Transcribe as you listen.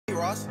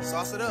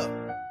Sauce it up.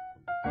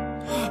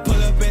 Pull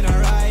up in a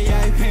ride,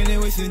 yeah, painted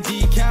with some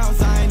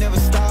decals. I ain't never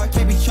stop,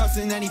 can't be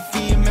trusting any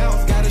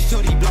females. Got a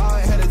shorty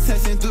blog, had a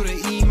texting through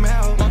the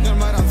email. Walking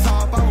right on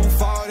top, I won't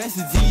fall, that's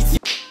the detail.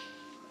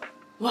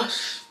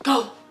 Let's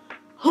go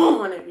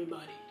on,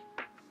 everybody.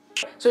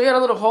 So we got a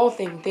little haul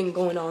thing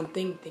going on.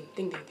 Thing.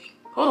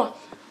 Hold on.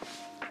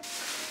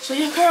 So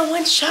your girl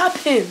went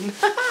shopping.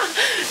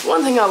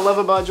 One thing I love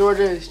about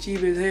Georgia is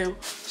cheap as hell.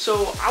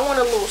 So I want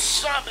a little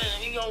shopping.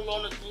 We gonna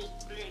go to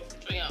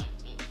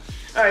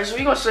Alright, so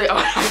we gonna say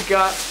what I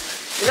got.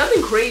 It's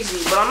nothing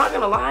crazy, but I'm not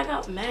gonna lie, I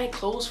got mad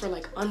clothes for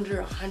like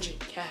under 100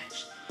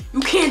 cash. You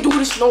can't do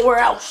this nowhere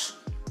else.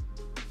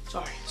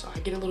 Sorry, I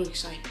get a little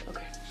excited.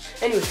 Okay.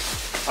 Anyway,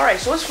 alright,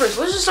 so let's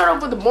just start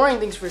off with the boring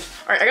things first.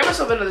 Alright, I got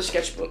myself another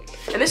sketchbook.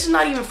 And this is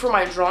not even for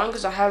my drawing,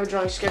 because I have a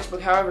drawing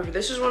sketchbook. However,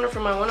 this is one of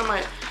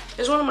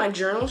my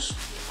journals.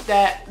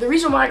 That the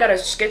reason why I got a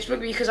sketchbook,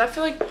 because I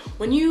feel like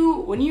when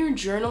you're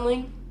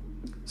journaling,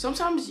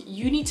 sometimes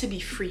you need to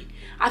be free.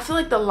 I feel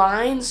like the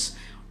lines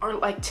are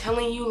like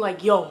telling you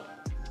like, yo,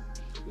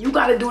 you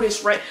gotta do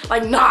this right.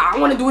 Like, nah, I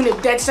wanna do it in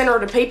the dead center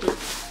of the paper.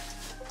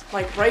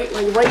 Like right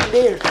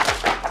there.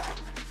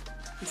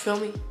 You feel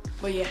me?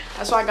 But yeah,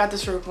 that's why I got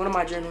this for one of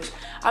my journals.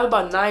 I have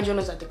about 9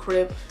 journals at the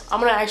crib. I'm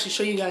gonna actually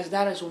show you guys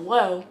that as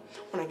well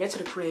when I get to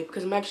the crib,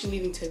 because I'm actually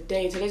leaving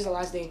today. Today's the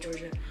last day in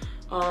Georgia.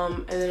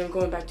 And then I'm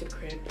going back to the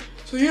crib.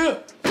 So yeah.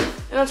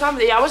 And on top of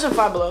that, yeah, I was in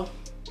Five Below.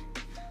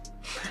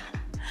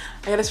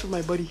 I got this for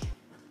my buddy.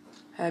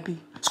 Happy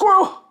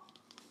Squirrel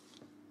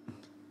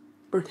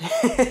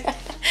birthday.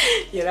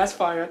 Yeah, that's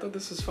fire. I thought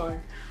this was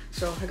fire.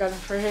 So I got it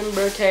for him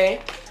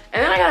birthday.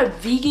 And then I got a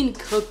vegan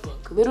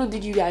cookbook. Little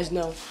did you guys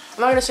know.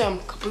 I'm not gonna say I'm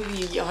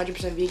completely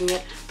 100% vegan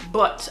yet,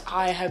 but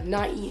I have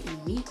not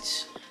eaten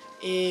meat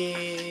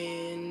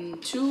in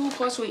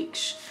 2+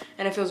 weeks,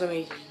 and it feels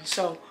amazing.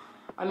 So,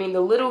 I mean,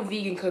 the little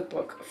vegan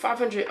cookbook,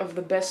 500 of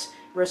the best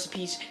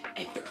recipes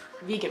ever,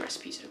 vegan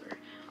recipes ever.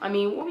 I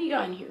mean, what we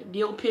got in here?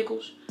 Dill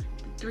pickles,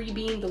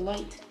 3-bean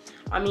delight.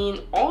 I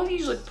mean, all of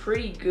these look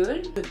pretty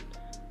good.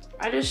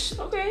 Okay,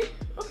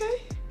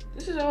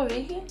 this is all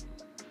vegan.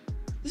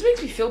 This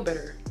makes me feel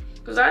better,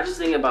 because I just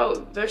think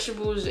about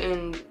vegetables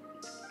and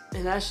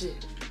that's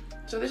it.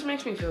 So this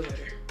makes me feel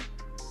better.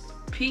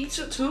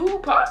 Pizza too,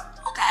 pot,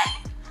 okay.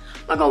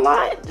 I'm not gonna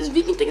lie, this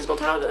vegan thing is gonna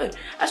turn out good.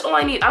 That's all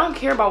I need. I don't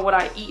care about what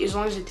I eat as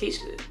long as it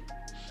tastes good.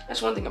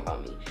 That's one thing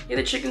about me. Yeah,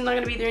 the chicken's not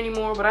gonna be there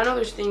anymore, but I know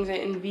there's things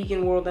in the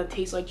vegan world that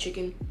taste like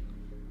chicken.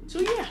 So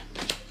yeah,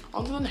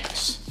 on to the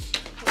next.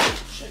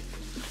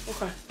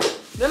 Okay.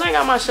 Then I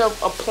got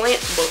myself a plant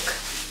book,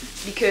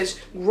 because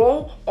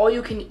grow all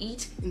you can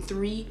eat in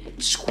 3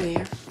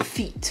 square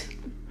feet.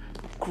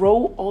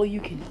 Grow all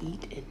you can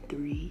eat in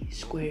 3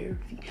 square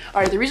feet.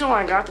 All right, the reason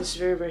why I got this is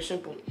very, very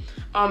simple.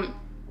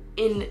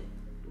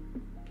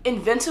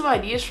 Inventive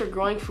ideas for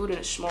growing food in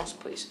a small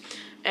place.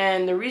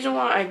 And the reason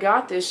why I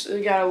got this,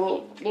 we got a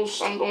little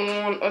something going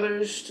on,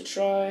 others to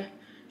try.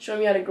 Show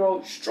me how to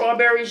grow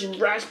strawberries and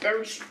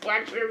raspberries,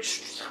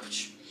 blackberries.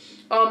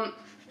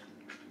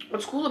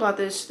 What's cool about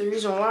this, the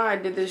reason why I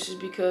did this is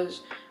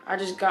because I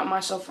just got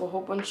myself a whole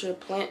bunch of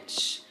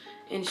plants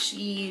and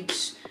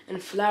seeds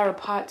and flower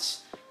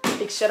pots,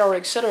 etc.,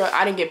 etc.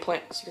 I didn't get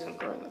plants because I'm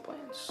growing the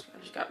plants. I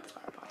just got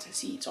flower pots and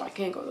seeds, so I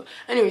can't go.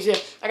 Anyways, yeah,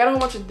 I got a whole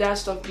bunch of that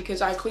stuff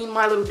because I cleaned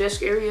my little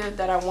desk area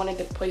that I wanted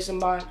to place them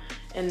by,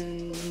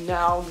 and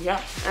now,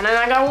 yeah. And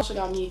then I also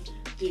got me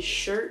this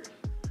shirt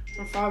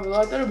from Five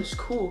Below. I thought it was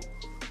cool.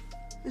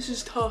 This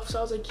is tough, so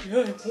I was like,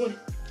 yeah, I want it.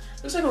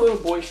 Looks like a little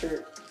boy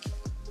shirt.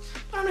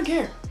 I don't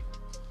care.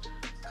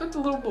 Cook the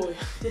little boy.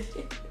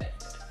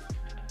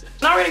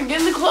 Now we're gonna get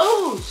in the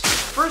clothes.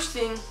 First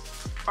thing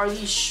are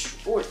these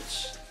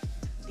shorts.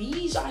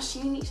 These, I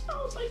seen these, I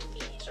was like,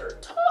 these are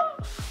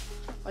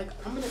tough. Like,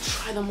 I'm gonna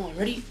try them on.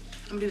 Ready?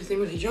 I'm gonna do the thing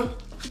where they jump.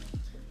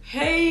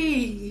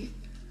 Hey!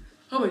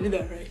 Hope I did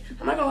that right.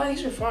 I'm not gonna lie,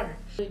 these are fire.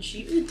 They're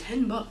cheap, they're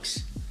 10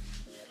 bucks.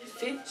 It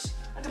fits.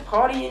 I can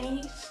party in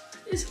these.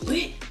 It's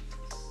lit.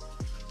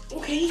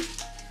 Okay.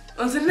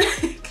 On to the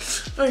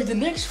next. Alright, the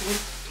next one.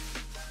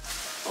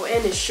 Oh,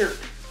 and this shirt.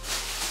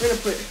 We're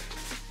gonna put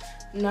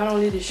not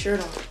only this shirt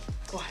on.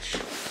 Watch.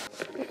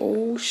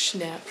 Oh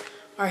snap.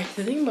 Alright,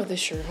 the thing about this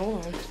shirt,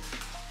 hold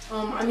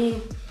on. I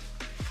mean,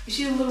 you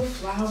see the little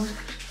flower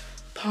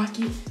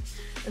pocket,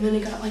 and then they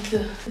got like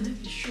the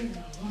shirt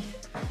on.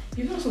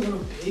 Even though it's a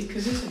little big,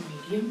 because it's a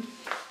medium,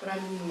 but I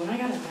mean, when I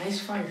got a nice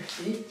fire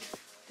fit,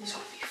 this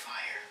gonna be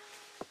fire.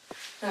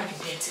 And I can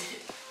dance in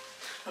it.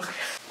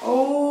 Okay.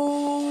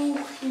 Oh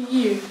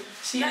yeah.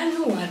 See, I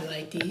knew I'd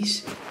like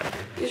these.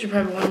 These are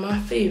probably one of my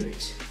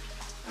favorites.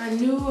 I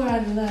knew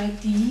I'd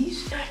like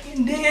these. I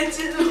can dance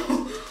in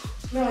them.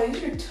 No,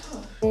 these are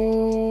tough.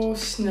 Oh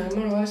snap!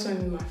 My last one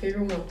is my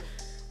favorite one.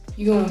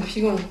 You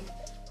going?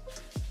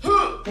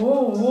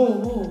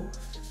 Oh.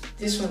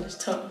 This one is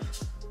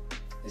tough.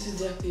 This is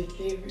definitely a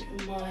favorite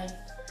of mine.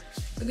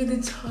 Look at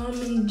the Tom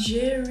and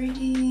Jerry.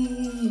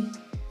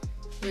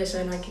 Yes,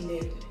 and I can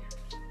dance it.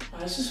 Oh,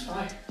 this is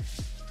fire.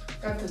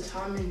 Got the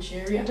Tom and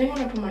Jerry. I think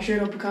when I put my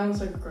shirt up, it kind of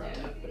looks like a crop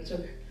top, but it's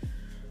okay.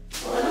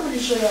 Oh, me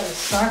just show you all the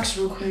socks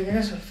real quick. I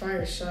got some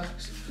fire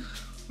socks.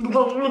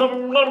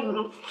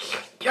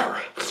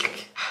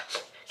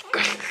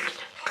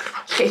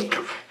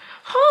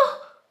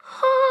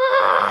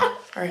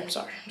 Alright, I'm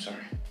sorry.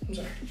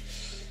 Okay.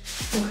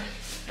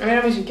 I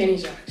got me some Kenny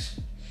socks.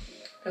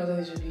 I thought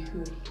these would be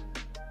cool.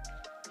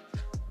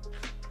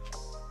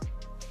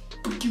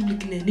 What you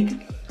looking at, nigga?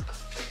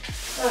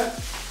 Alright.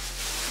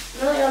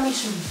 Now I got me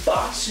some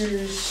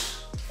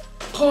boxers.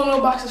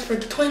 Polo boxers for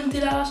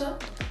 $20.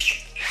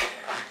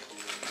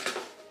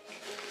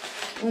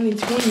 Only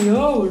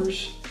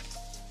 $20.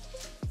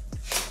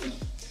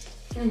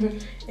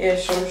 Yeah,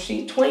 so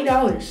see,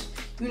 $20.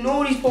 You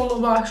know these polo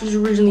boxers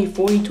originally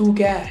 42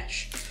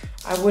 cash.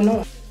 I would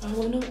know. I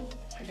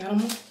got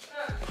them all.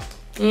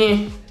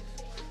 Yeah.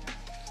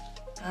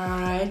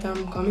 Alright,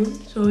 I'm coming.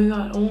 So we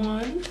got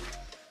one.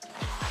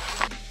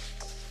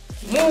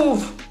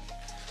 Move.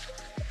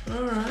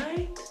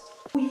 Alright.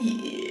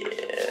 Yeah.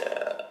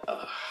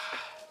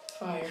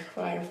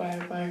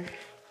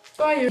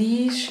 Fire.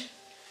 These.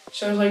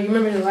 So like, you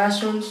remember the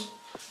last ones?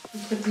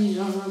 I'll put these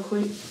on real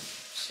quick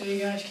so you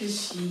guys can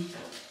see.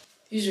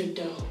 These are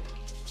dope.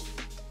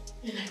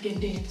 And I can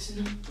dance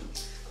in them.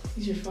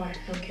 These are fire.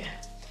 Okay.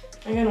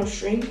 I got no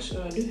strings,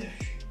 so I do have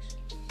strings.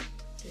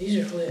 These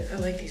are lit. I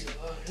like these a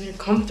lot. And they're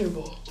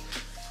comfortable.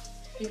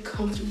 They're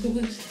comfortable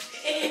as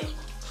hell.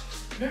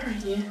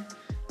 Alright, yeah.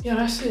 Yeah,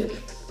 that's it.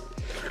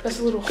 That's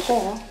a little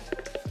haul.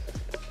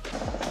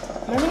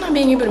 Imagine not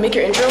being able to make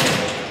your intro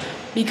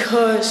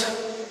because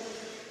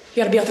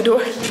you gotta be out the door.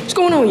 What's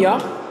going on,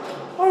 y'all?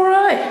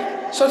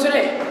 Alright. So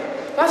today,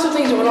 lots of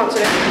things going on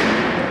today.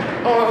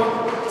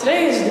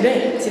 Today is the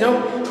day, you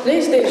know?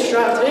 Today's day is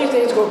strive. Today's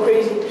day is go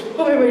crazy.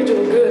 Hope everybody's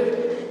doing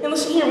good. And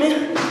listen here,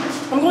 man.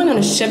 I'm going on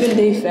a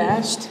 7-day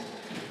fast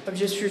of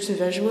just fruits and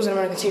vegetables, and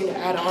I'm gonna continue to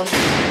add on.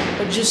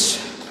 But just,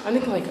 I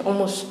think like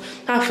almost,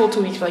 not full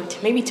 2 weeks, but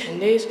like maybe 10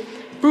 days.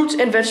 Fruits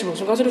and vegetables.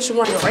 I'm going to the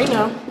supermarket right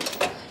now.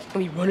 I'm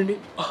gonna be running it.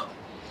 Oh,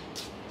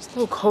 it's a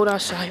little cold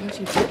outside. Let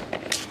me see.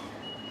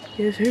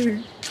 Yes,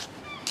 sir.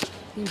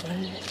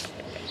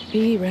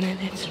 Be running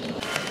it.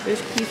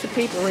 This piece of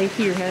paper right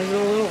here has a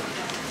little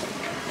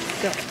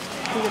stuff.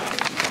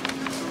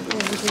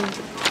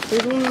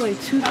 There's only like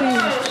two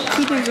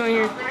things on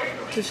here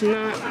that's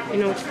not, you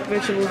know,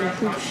 vegetables and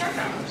fruits. So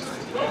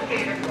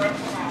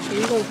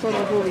we're gonna start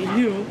off over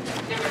here.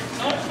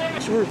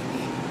 It's worth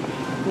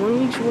 1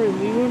 week's worth.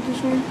 Do you want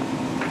this one?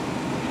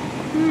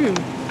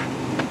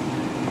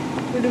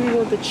 Where do we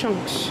want the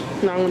chunks?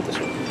 No, I want this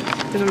one.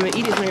 Because I'm gonna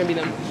eat it, it's not gonna be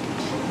that much.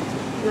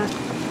 Nah,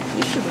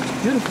 this shit looks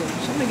beautiful. So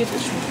I'm gonna get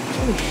this one.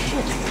 Holy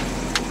shit.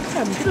 Look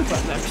how beautiful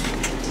that looks.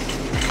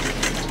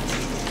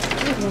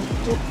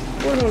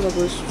 Where do I go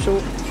this? So,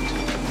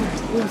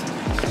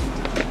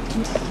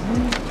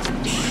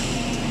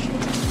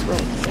 bro,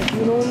 like,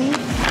 you know me?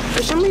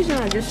 For some reason,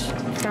 I just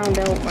found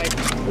out, like,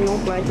 you know,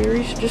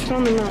 blackberries. Just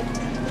found them out.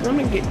 I'm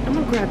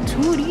gonna grab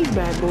 2 of these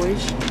bad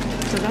boys.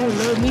 Because I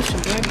love me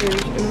some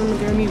blackberries. And I'm gonna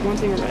grab me 1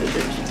 thing of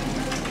raspberries.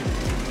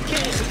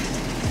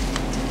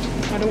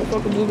 I don't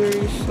fuck with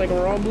blueberries. Like,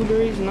 raw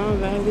blueberries, not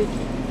valid.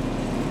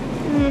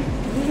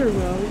 These are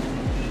valid.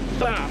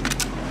 Bam!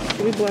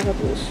 So we black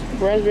apples,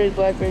 raspberries,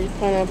 blackberries,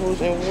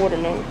 pineapples, and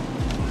watermelon.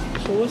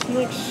 So what's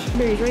next?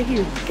 Berries right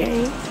here,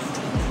 gang.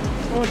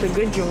 I want the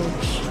good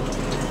joints.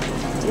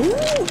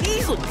 Ooh,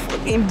 these look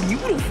fucking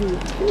beautiful.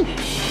 Oh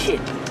shit.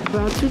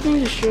 About 2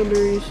 things of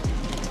strawberries.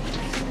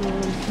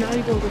 Now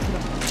you gonna go for the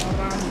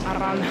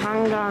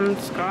aranhangan.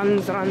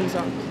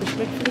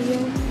 Respectfully,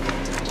 y'all.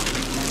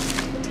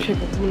 Pick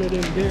up one of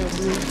them there,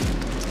 bro.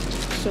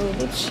 So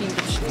let's see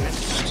what's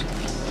next.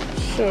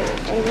 So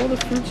out of all the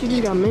fruits,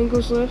 you got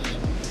mangoes left.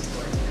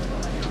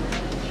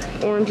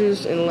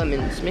 Oranges and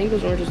lemons.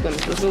 Mangoes, oranges,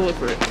 lemons. Let's go look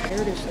for it.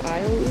 Where this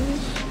aisle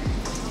is?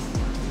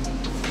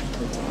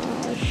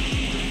 Ah,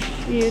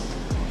 shit.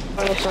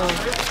 Aisle time.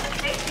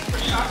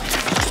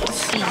 Let's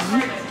see.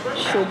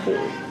 So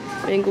bored.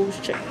 Mangoes,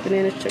 check.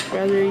 Bananas, check.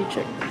 Raspberry,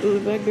 check.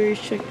 Blackberries,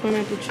 check.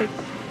 Pineapple, check.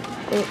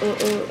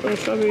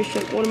 Strawberries,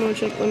 check. Watermelon,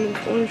 check. Lemon,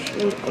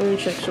 orange,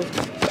 check. So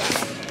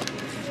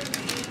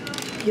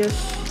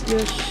yes.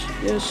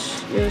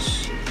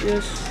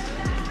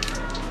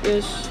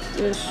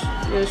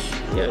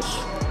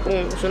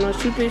 Boom. So now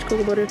toothpaste,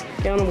 cocoa butter,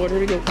 gallon of water.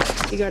 Here we go.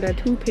 You got that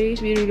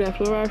toothpaste. We do that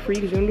fluoride free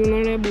because we don't do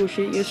none of that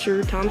bullshit. Yes,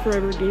 sir. Time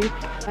forever, dude.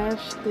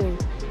 Last thing.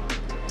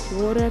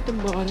 Water at the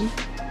bottom.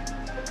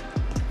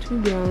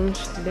 2 gallons.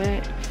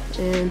 That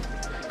and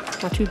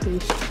my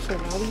toothpaste. So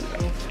now when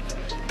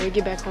we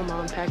get back home,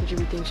 I'll unpackage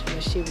everything so you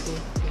guys see everything.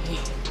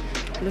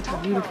 Look how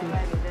beautiful. Look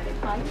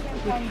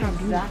how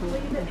beautiful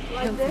and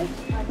healthy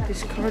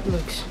this card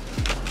looks.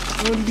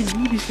 I want to do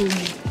this for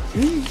me.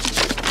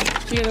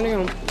 See you guys when I get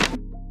home.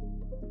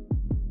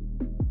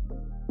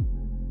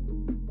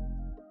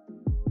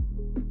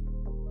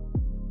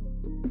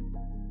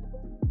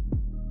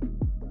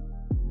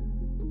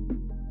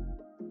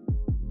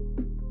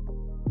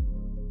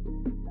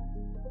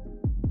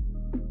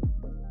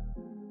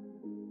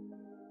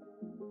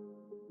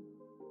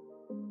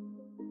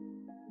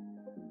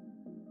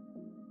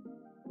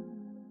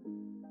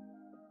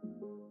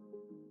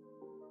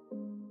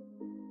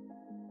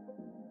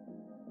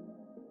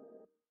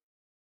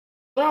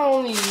 Not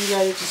only do you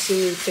guys get to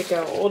see me pick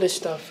out all this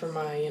stuff for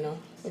my, you know,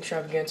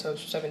 extravaganza of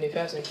 7-day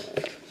fasting,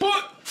 but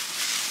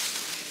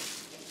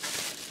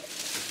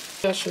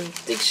got some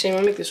thick shame.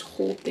 I make this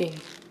whole thing.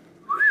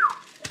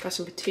 Got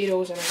some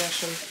potatoes and I got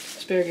some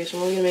asparagus.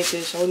 I'm only gonna make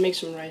this. I would make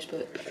some rice,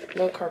 but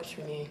no carbs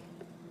for me.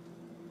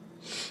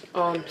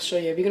 So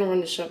yeah, we're gonna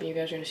run this up and you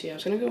guys are gonna see how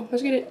it's gonna go.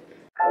 Let's get it.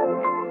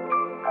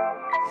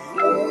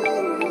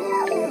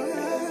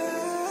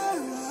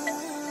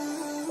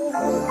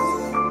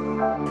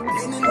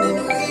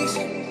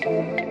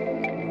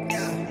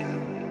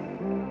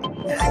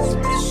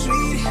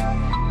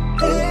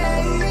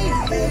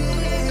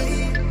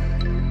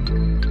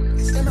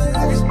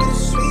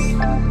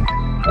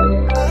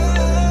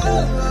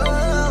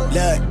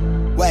 Look,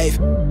 wave.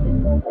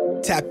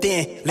 Tapped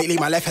in. Lately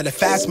my life had a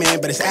fast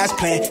man, but it's ass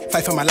plan.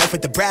 Fight for my life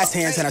with the brass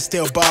hands, and I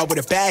still ball with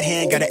a bad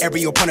hand. Got an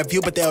aerial point of view,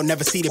 but they'll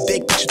never see the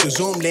big picture through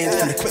zoom lens.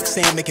 From the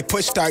quicksand, make it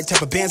push start,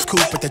 type of band's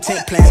coupe with the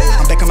tent plan.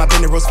 I'm back on my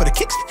bender rolls for the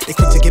kicks. They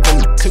quick to give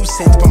them 2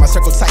 cents. Put my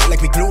circle tight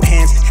like we glued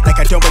hands. Like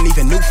I don't believe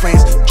in new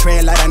friends.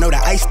 Trail light, I know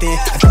the ice thin.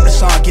 I drop the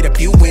song, get a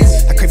few wins.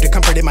 I crave the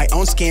comfort in my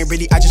own skin.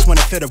 Really, I just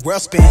wanna feel the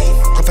world spin.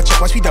 If I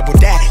check, watch me double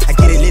that. I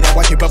get it lit, I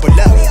watch it bubble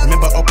up.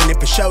 Remember opening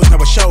for shows, no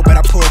a show, but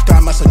I pulled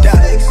through, I muscled up.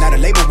 Now the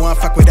label one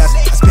fuck with us.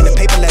 I spin the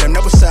paper, let them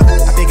know what's up.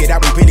 I figured out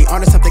we really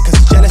onto something, cause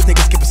the jealous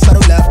niggas give a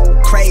subtle love.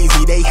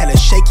 Crazy, they hella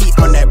shaky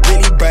on that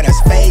really, bruh, that's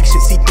fake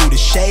shit. See through the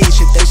shade,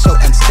 shit, they so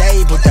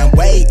unstable. Done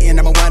waiting,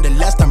 I'm a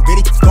wanderlust, I'm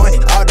really going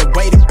all the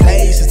way to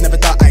places.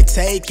 Never thought I'd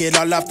take it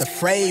all off the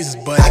phrases,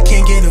 but I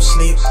can't get no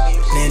sleep,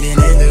 landing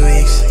in the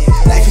weeks.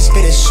 Life is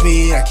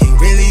bittersweet, I can't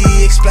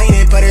really explain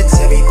it, but it's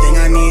everything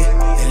I need.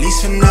 At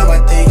least for now,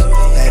 I think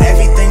that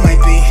everything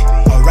might be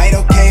alright,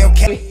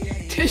 okay.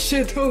 This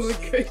shit don't look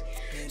good.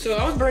 So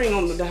I was burning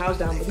on the house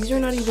down, but these are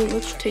not even.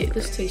 Let's taste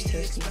test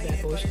these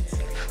bad boys.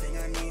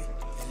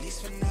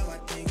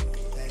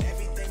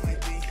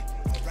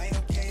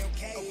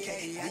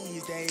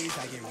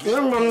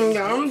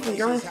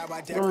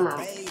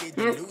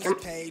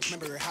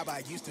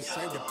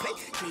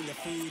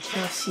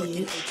 Y'all see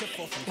it?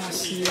 Y'all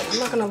see it? I'm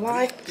not gonna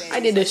lie, I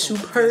did a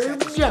superb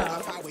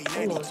job.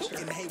 Hold on, sir.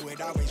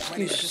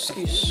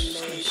 Excuse.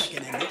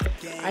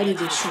 I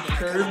did a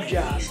superb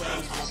job.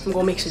 I'm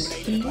gonna make some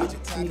tea.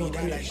 I'm gonna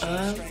run it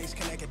up.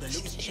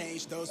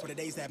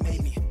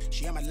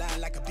 She on my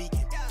line like a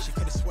beacon. She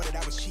could have sworn that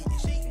I was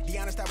cheating. Be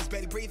honest, I was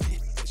barely breathing.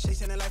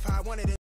 Chasing the life how I wanted it.